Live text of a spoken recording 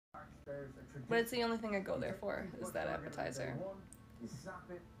But it's the only thing I go there for, is that appetizer. You snap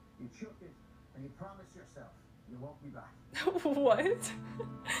it, you chuck it, and you promise yourself you won't be back. What?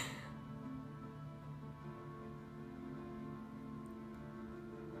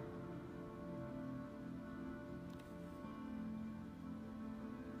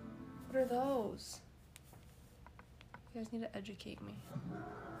 What are those? You guys need to educate me.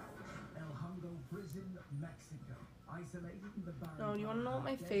 No, you want to know what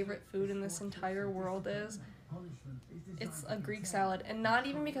my favorite food in this entire world is? It's a Greek salad, and not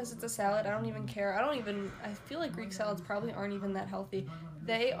even because it's a salad. I don't even care. I feel like Greek salads probably aren't even that healthy.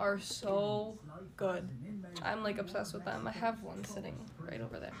 They are so good. I'm like obsessed with them. I have one sitting right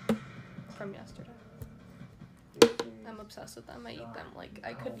over there from yesterday. I'm obsessed with them. I eat them like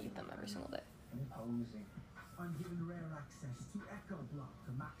I could eat them every single day.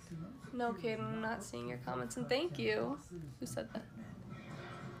 No, Kate, I'm not seeing your comments, and thank you. Who said that?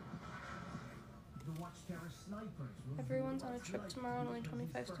 Everyone's on a trip tomorrow and only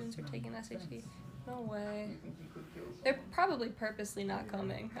 25 students are taking SAT. No way. They're probably purposely not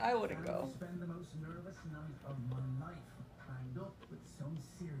coming. I wouldn't go.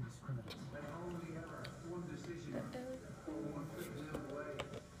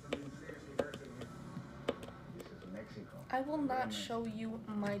 I will not show you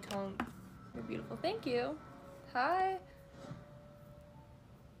my tongue. You're beautiful. Thank you. Hi.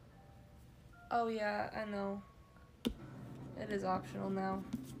 Oh yeah, I know. It is optional now.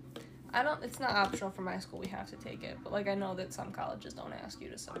 It's not optional for my school, we have to take it, but like I know that some colleges don't ask you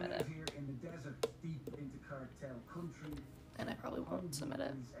to submit it. And I probably won't submit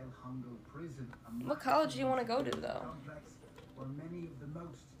it. What college do you want to go to though?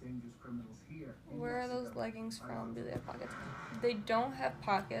 Where are those leggings from? Do they have pockets? They don't have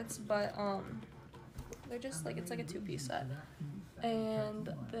pockets, but they're just like, it's like a two-piece set. And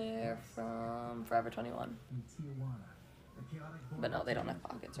they're from Forever 21. But no, they don't have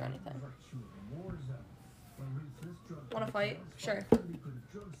pockets or anything. Wanna fight? Sure.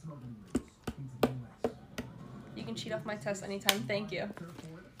 You can cheat off my test anytime, thank you.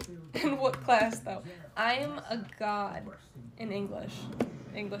 In what class though? I am a god in English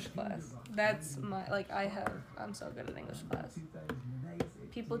class. That's my, I'm so good at English class.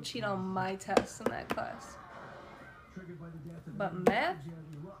 People cheat on my tests in that class. But math?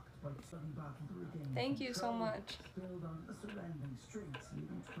 Thank you so much.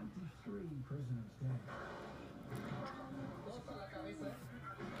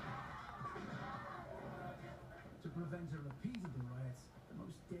 To prevent a repeat of the riots, the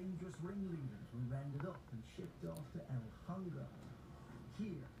most dangerous ringleaders were rounded up and shipped off to El Hongo,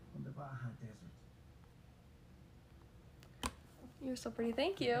 here in the Baja Desert. You're so pretty,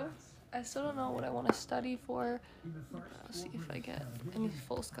 thank you. I still don't know what I want to study for. I'll see if I get any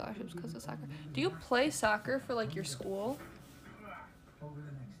full scholarships because of soccer. Do you play soccer for like your school? Over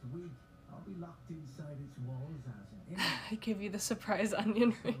the next week, I'll be locked inside its walls as an I give you the surprise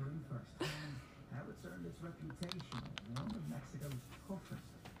onion ring. How it's earned its reputation as one of Mexico's toughest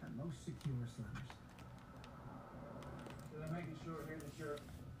and most secure slammers. They're making sure here that you're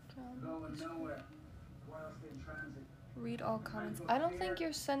going nowhere whilst in transit. Read all comments. I don't think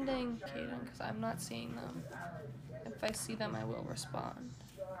you're sending Kaden because I'm not seeing them. If I see them, I will respond.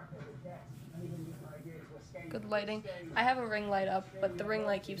 Good lighting. I have a ring light up, but the ring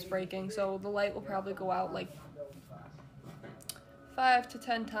light keeps breaking, so the light will probably go out like 5 to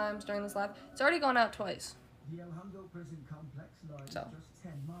 10 times during this live. It's already gone out twice. So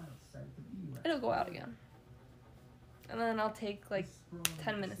it'll go out again. And then I'll take like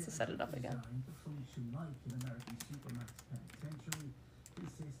 10 minutes to set it up again.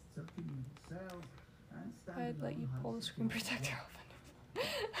 I'd let you pull the screen protector off.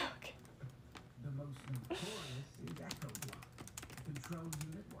 Okay. The most notorious is Echo Block, a control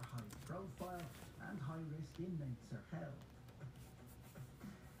unit where high profile and high risk inmates are held.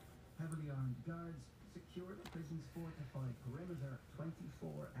 Heavily armed guards secure the prison's fortified perimeter 24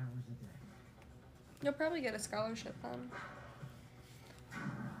 hours a day. You'll probably get a scholarship then.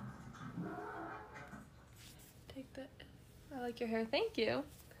 Take that. I like your hair. Thank you.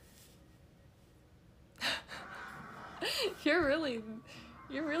 You're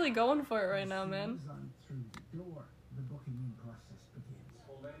really going for it right now, man. Through the door, the booking in process begins.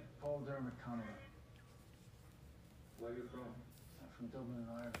 Paul Dermot Connolly. Where are you from? I'm from Dublin,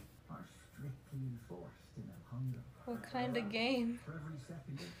 Ireland. Are strictly enforced in El Hongo. What kind of game? For every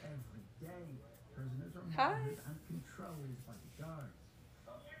second of every day, prisoners are Hi. monitored and controlled by the guards.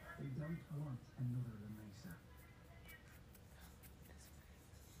 They don't want another La Mesa.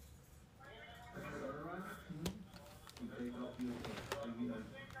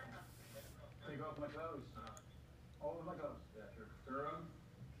 off my clothes. All of my clothes. Yeah, sure. Sure.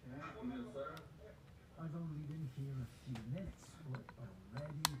 Okay. I've only been here a few minutes, but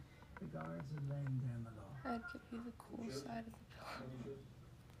already the guards are laying down the law. I'd give you the cool side of the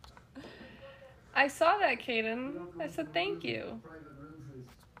pillow. I saw that, Caden. I said thank you. Private roof is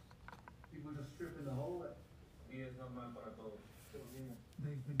people just stripping the hole.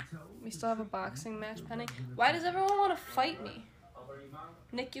 They've been told. We still have a boxing match pending. Why does everyone want to fight me?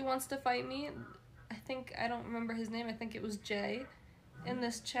 Nikki wants to fight me. I don't remember his name. I think it was Jay in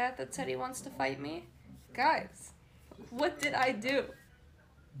this chat that said he wants to fight me. Guys, what did I do?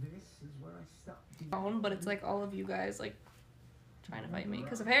 This is where I stopped. But it's like all of you guys like trying to fight me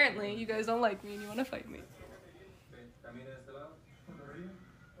because apparently you guys don't like me and you want to fight me.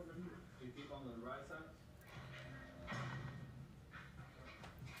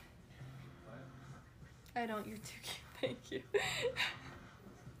 I don't. You're too cute. Thank you.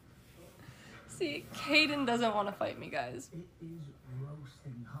 See, Caden doesn't want to fight me, guys. It is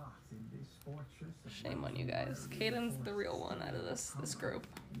roasting hot in this fortress. Shame on you guys. Caden's the real one out of this group.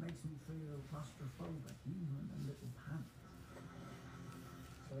 It makes me feel claustrophobic, even a little panicked.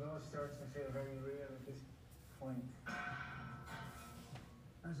 So it all starts to feel very real at this point.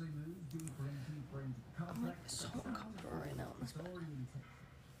 As I move deeper and deeper into the complex, I'm like so uncomfortable right now in this bed.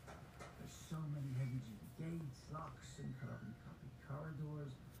 There's so many heavy-duty gates, locks, and carbon copy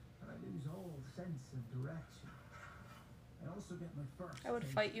corridors that I lose all sense of direction. I also get my first. I would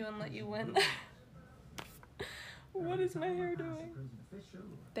fight you and let you win. What is my hair doing?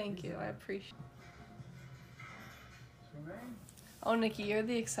 Thank you, I appreciate it. Oh, Nikki, you're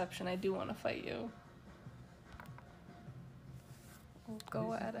the exception. I do want to fight you. We'll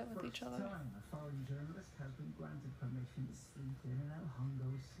go at it with each other. A foreign journalist has been granted permission to sleep in an El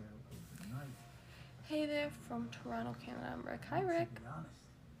Hongo cell overnight. Hey there, from Toronto, Canada. I'm Rick. Hi, Rick.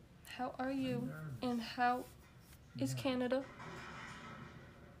 How are you? And how is Canada?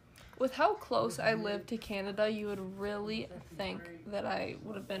 With how close I live to Canada, you would really think that I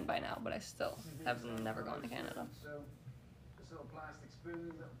would have been by now, but I still have never gone to Canada. So, this little plastic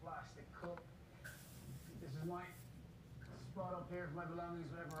spoon, little plastic cup. This is my spot up here for my belongings,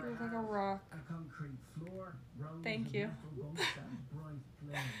 whatever. You look like a rock. A concrete floor, rows Thank you. of metal bunks and bright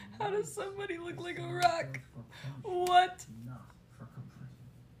glowing How does lights. somebody look like a This is rock? built for punishment, What? not for comfort.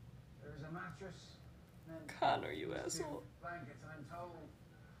 There's a mattress. And Connor, you two asshole. blankets, and I'm told,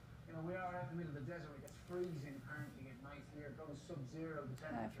 you know, we are out in the middle of the desert. It gets freezing apparently at night here. It goes sub-zero the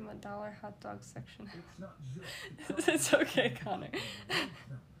Hi, temperature. from the dollar hot dog section. It's not just It's okay, Connor.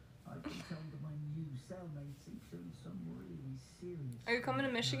 I've been told that my new cellmates are showing some really serious. Are you coming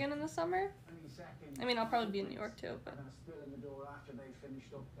to Michigan in the summer? Any second, I mean, I'll probably be in New York too, but and a spill in the door after they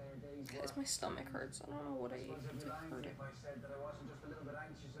finished up their day's guys, work. my stomach hurts. I don't know what I ate. Suppose I'd It's be like lying hurting. if I said that I wasn't just a little bit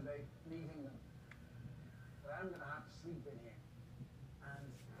anxious about leaving them. But I'm gonna have to sleep in here, and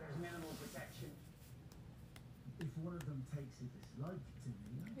there's minimal protection. If one of them takes a dislike to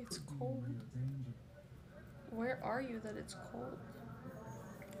me, I It's could cold. be in real danger. Where are you that it's cold?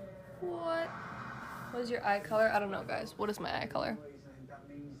 What? What is your eye color? I don't know, guys. What is my eye color? Anyways, I think that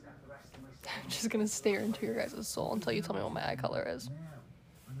means that the rest of my I'm just gonna stare into your guys' soul until you tell me what my eye color is. now,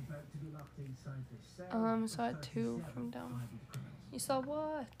 I'm about to be locked inside this cell. Saw it for too 37 from down. private criminals. You saw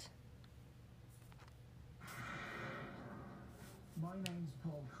what? My name's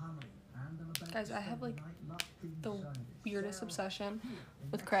Paul Connolly, and I'm about Guys, to I have, spend like, the night locked The inside this weirdest cell obsession here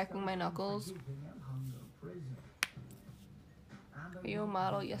in with that cracking my so knuckles. unforgiving El Hongo prison. And Are you a want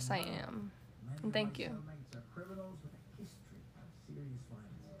model? to Yes, know, I am. many And thank of you. my cellmates are criminals with a history of serious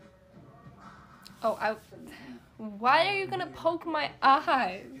violence. Oh, why are you gonna poke my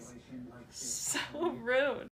eyes? So rude.